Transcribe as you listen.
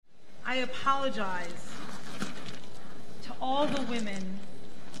I apologize to all the women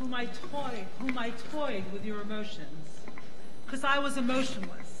whom I toyed with your emotions, because I was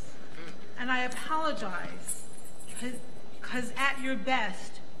emotionless. And I apologize, because at your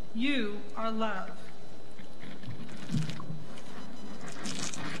best, you are love.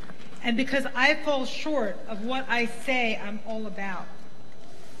 And because I fall short of what I say I'm all about.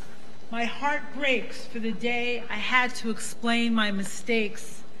 My heart breaks for the day I had to explain my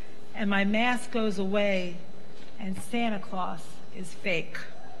mistakes, and my mask goes away, and Santa Claus is fake.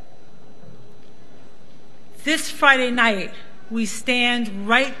 This Friday night, we stand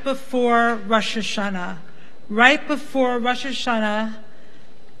right before Rosh Hashanah,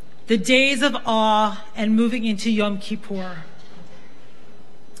 the days of awe and moving into Yom Kippur.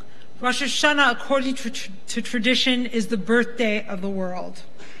 Rosh Hashanah, according to tradition, is the birthday of the world.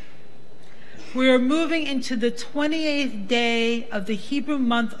 We are moving into the 28th day of the Hebrew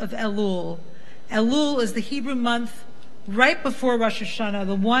month of Elul. Elul is the Hebrew month right before Rosh Hashanah,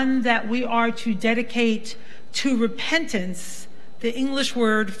 the one that we are to dedicate to repentance, the English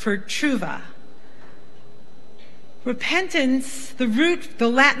word for tshuva. Repentance, the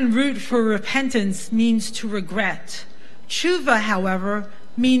Latin root for repentance means to regret. Tshuva, however,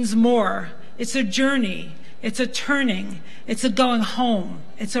 means more. It's a journey, it's a turning, it's a going home,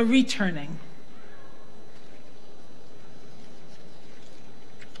 it's a returning.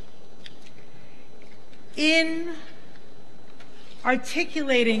 In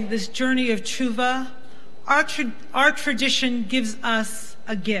articulating this journey of tshuva, our tradition gives us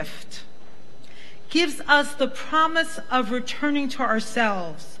a gift, gives us the promise of returning to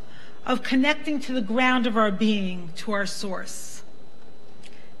ourselves, of connecting to the ground of our being, to our source.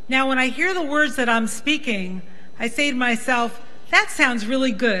 Now, when I hear the words that I'm speaking, I say to myself, that sounds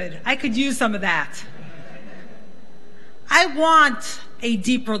really good. I could use some of that. I want a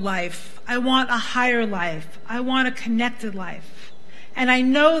deeper life. I want a higher life. I want a connected life. And I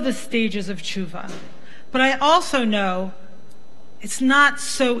know the stages of tshuva, but I also know it's not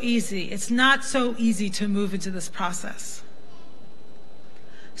so easy. It's not so easy to move into this process.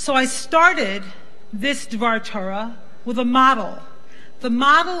 So I started this Dvar Torah with a model. The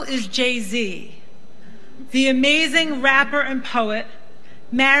model is Jay-Z, the amazing rapper and poet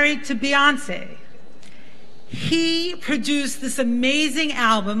married to Beyonce. He produced this amazing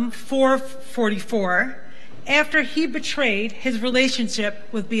album, 444, after he betrayed his relationship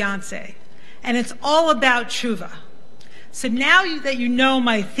with Beyonce. And it's all about tshuva. So now that you know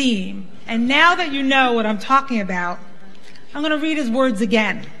my theme, and now that you know what I'm talking about, I'm going to read his words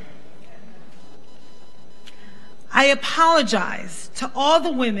again. I apologize to all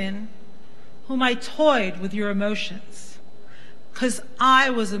the women whom I toyed with your emotions, because I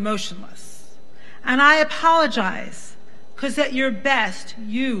was emotionless. And I apologize, because at your best,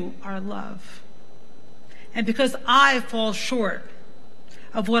 you are love. And because I fall short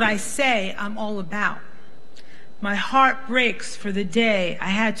of what I say I'm all about. My heart breaks for the day I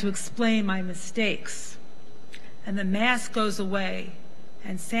had to explain my mistakes. And the mask goes away,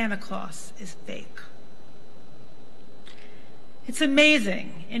 and Santa Claus is fake. It's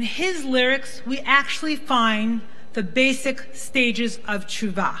amazing. In his lyrics, we actually find the basic stages of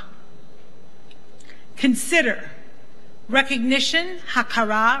tshuva. Consider recognition,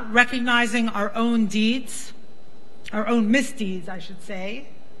 hakara, recognizing our own deeds, our own misdeeds, I should say.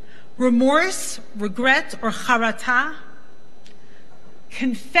 Remorse, regret, or charata.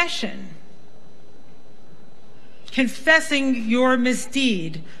 Confession, confessing your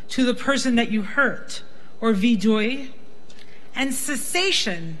misdeed to the person that you hurt, or vidui. And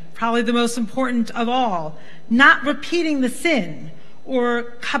cessation, probably the most important of all, not repeating the sin, or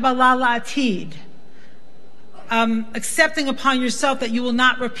kabbalah la'atid. Accepting upon yourself that you will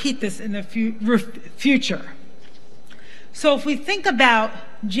not repeat this in the future. So if we think about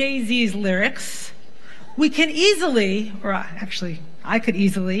Jay-Z's lyrics, we can easily, or actually I could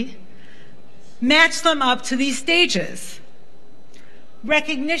easily, match them up to these stages.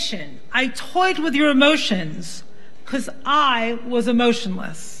 Recognition, I toyed with your emotions because I was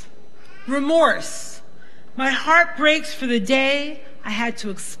emotionless. Remorse, my heart breaks for the day I had to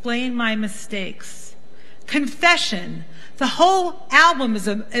explain my mistakes. Confession. The whole album is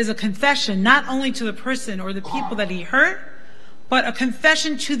a confession, not only to the person or the people that he hurt, but a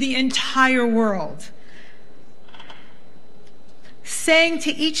confession to the entire world. Saying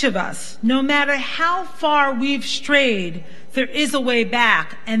to each of us, no matter how far we've strayed, there is a way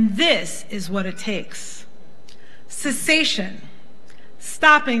back, and this is what it takes. Cessation.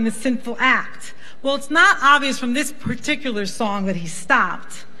 Stopping the sinful act. Well, it's not obvious from this particular song that he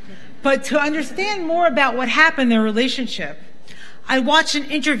stopped. But to understand more about what happened in their relationship, I watched an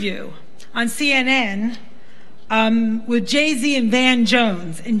interview on CNN with Jay-Z and Van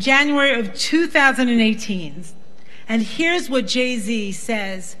Jones in January of 2018. And here's what Jay-Z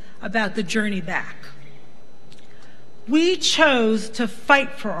says about the journey back. We chose to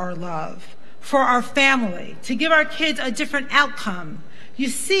fight for our love, for our family, to give our kids a different outcome. You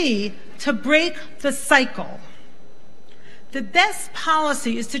see, to break the cycle. The best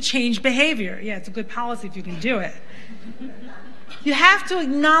policy is to change behavior. Yeah, it's a good policy if you can do it. You have to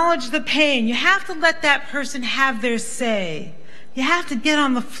acknowledge the pain. You have to let that person have their say. You have to get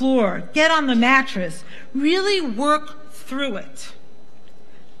on the floor, get on the mattress, really work through it.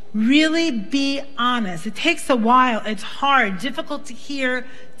 Really be honest. It takes a while. It's hard, difficult to hear,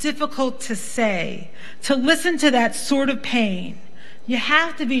 difficult to say, to listen to that sort of pain. You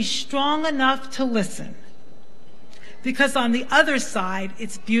have to be strong enough to listen. Because on the other side,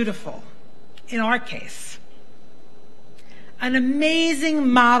 it's beautiful, in our case. An amazing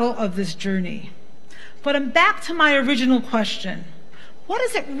model of this journey. But I'm back to my original question. What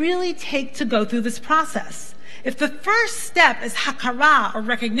does it really take to go through this process? If the first step is hakara, or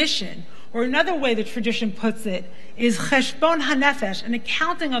recognition, or another way the tradition puts it, is cheshbon hanefesh, an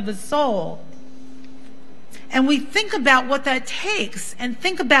accounting of the soul, and we think about what that takes, and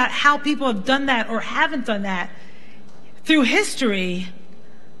think about how people have done that or haven't done that through history,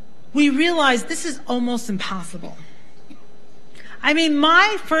 we realize this is almost impossible. I mean,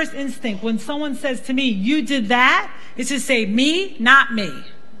 my first instinct when someone says to me, you did that, is to say, me, not me.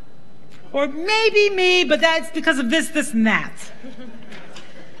 Or maybe me, but that's because of this, this, and that.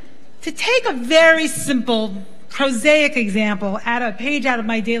 To take a very simple, prosaic example, at a page out of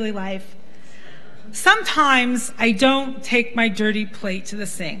my daily life, sometimes I don't take my dirty plate to the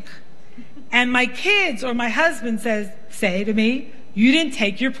sink. And my kids or my husband say to me, you didn't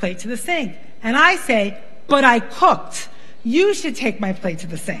take your plate to the sink. And I say, but I cooked. You should take my plate to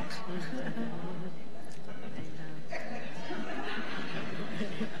the sink.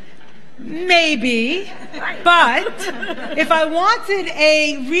 Maybe, but if I wanted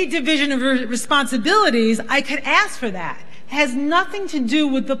a redivision of responsibilities, I could ask for that. It has nothing to do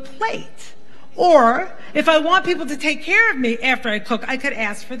with the plate. Or if I want people to take care of me after I cook, I could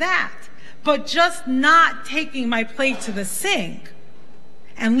ask for that. But just not taking my plate to the sink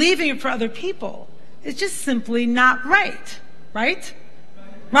and leaving it for other people is just simply not right. Right?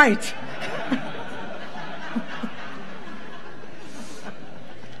 Right.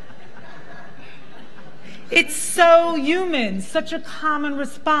 It's so human, such a common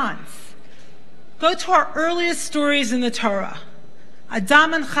response. Go to our earliest stories in the Torah.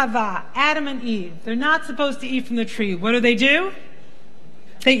 Adam and Chava, Adam and Eve. They're not supposed to eat from the tree. What do?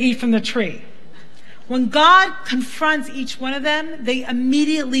 They eat from the tree. When God confronts each one of them, they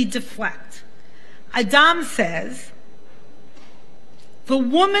immediately deflect. Adam says, the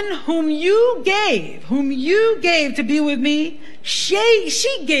woman whom you gave to be with me,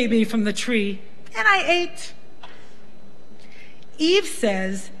 she gave me from the tree, and I ate. Eve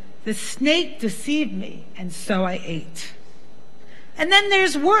says, the snake deceived me, and so I ate. And then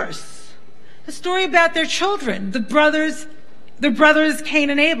there's worse. The story about their children, the brothers Cain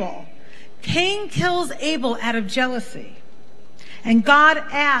and Abel. Cain kills Abel out of jealousy. And God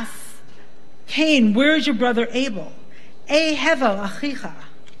asks Cain, where is your brother Abel? Hevel achicha.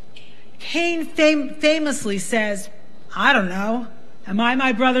 Cain famously says, I don't know. Am I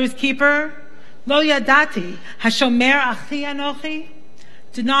my brother's keeper? Lo yadati, hashomer achi anochi.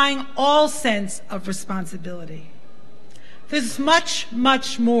 Denying all sense of responsibility. There's much,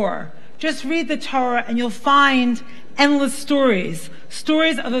 much more. Just read the Torah and you'll find endless stories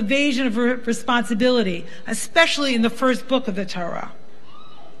of evasion of responsibility, especially in the first book of the Torah.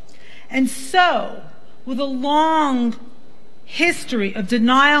 And so, with a long history of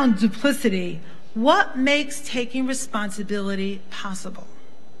denial and duplicity, what makes taking responsibility possible?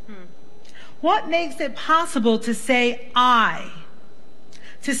 What makes it possible to say, I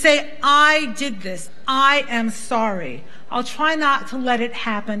did this, I am sorry. I'll try not to let it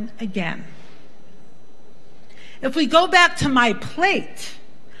happen again. If we go back to my plate,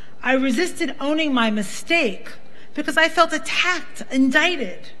 I resisted owning my mistake because I felt attacked,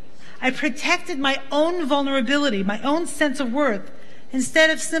 indicted. I protected my own vulnerability, my own sense of worth, instead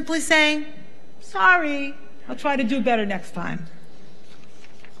of simply saying, sorry, I'll try to do better next time.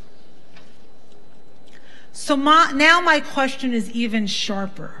 So now my question is even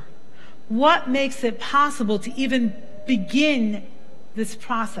sharper. What makes it possible to even begin this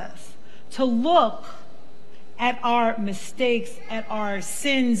process? To look at our mistakes, at our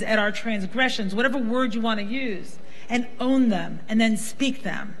sins, at our transgressions, whatever word you want to use, and own them, and then speak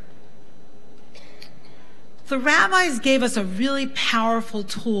them. The rabbis gave us a really powerful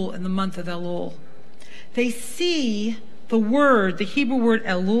tool in the month of Elul. They see the Hebrew word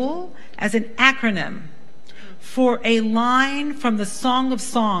Elul, as an acronym for a line from the Song of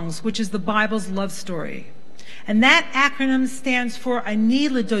Songs, which is the Bible's love story. And that acronym stands for Ani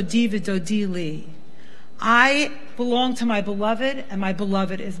l'dodi v'dodi li. I belong to my beloved, and my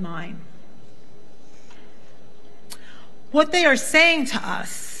beloved is mine. What they are saying to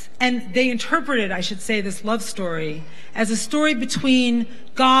us, and they interpreted, I should say, this love story as a story between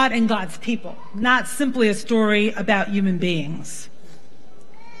God and God's people, not simply a story about human beings.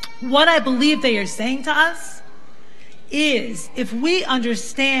 What I believe they are saying to us is, if we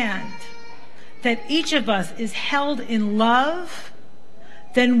understand that each of us is held in love,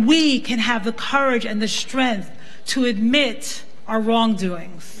 then we can have the courage and the strength to admit our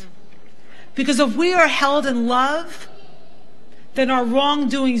wrongdoings. Because if we are held in love, then our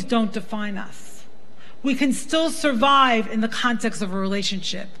wrongdoings don't define us. We can still survive in the context of a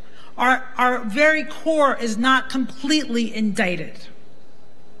relationship. Our very core is not completely indicted.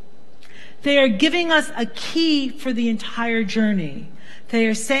 They are giving us a key for the entire journey. They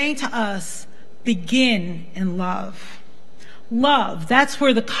are saying to us, begin in love. Love, that's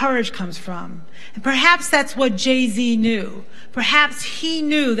where the courage comes from. And perhaps that's what Jay-Z knew. Perhaps he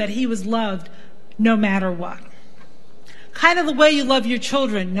knew that he was loved no matter what. Kind of the way you love your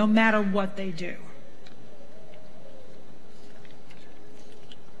children, no matter what they do.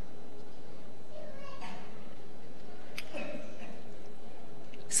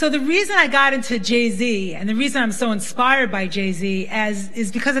 So the reason I got into Jay-Z, and the reason I'm so inspired by Jay-Z,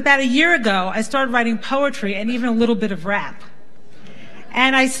 is because about a year ago, I started writing poetry and even a little bit of rap.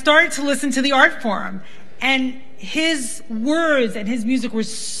 And I started to listen to the art form. And his words and his music were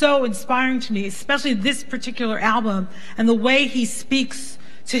so inspiring to me, especially this particular album and the way he speaks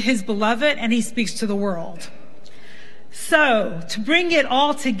to his beloved and he speaks to the world. So, to bring it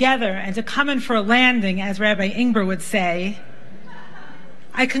all together and to come in for a landing, as Rabbi Ingber would say,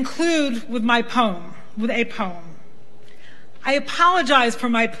 I conclude with a poem. I apologize for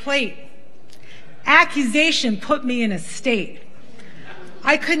my plate. Accusation put me in a state.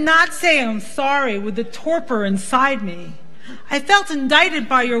 I could not say I'm sorry with the torpor inside me. I felt indicted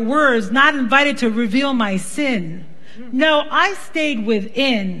by your words, not invited to reveal my sin. No, I stayed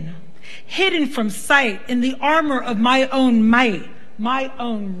within, hidden from sight in the armor of my own might, my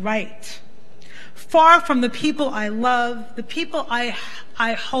own right. Far from the people I love, the people I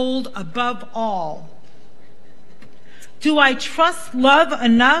hold above all. Do I trust love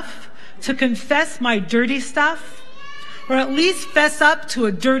enough to confess my dirty stuff? Or at least fess up to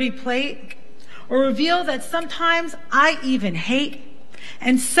a dirty plate? Or reveal that sometimes I even hate?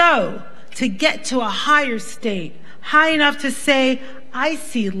 And so, to get to a higher state, high enough to say, I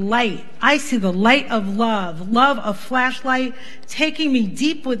see light. I see the light of love, love of flashlight, taking me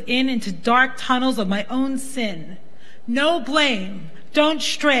deep within into dark tunnels of my own sin. No blame. Don't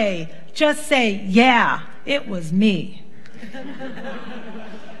stray. Just say, yeah, it was me.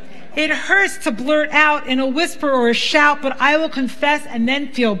 It hurts to blurt out in a whisper or a shout, but I will confess and then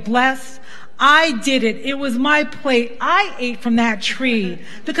feel blessed. I did it. It was my plate. I ate from that tree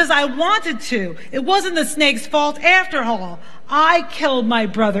because I wanted to. It wasn't the snake's fault after all. I killed my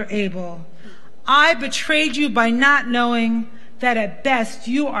brother Abel. I betrayed you by not knowing that at best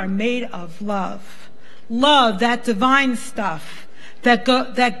you are made of love. Love, that divine stuff that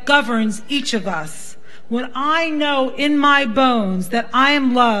governs each of us. When I know in my bones that I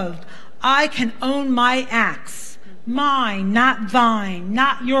am loved, I can own my acts. Mine, not thine,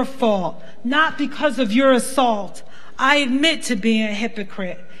 not your fault, not because of your assault. I admit to being a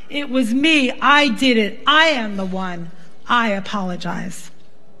hypocrite. It was me. I did it. I am the one. I apologize.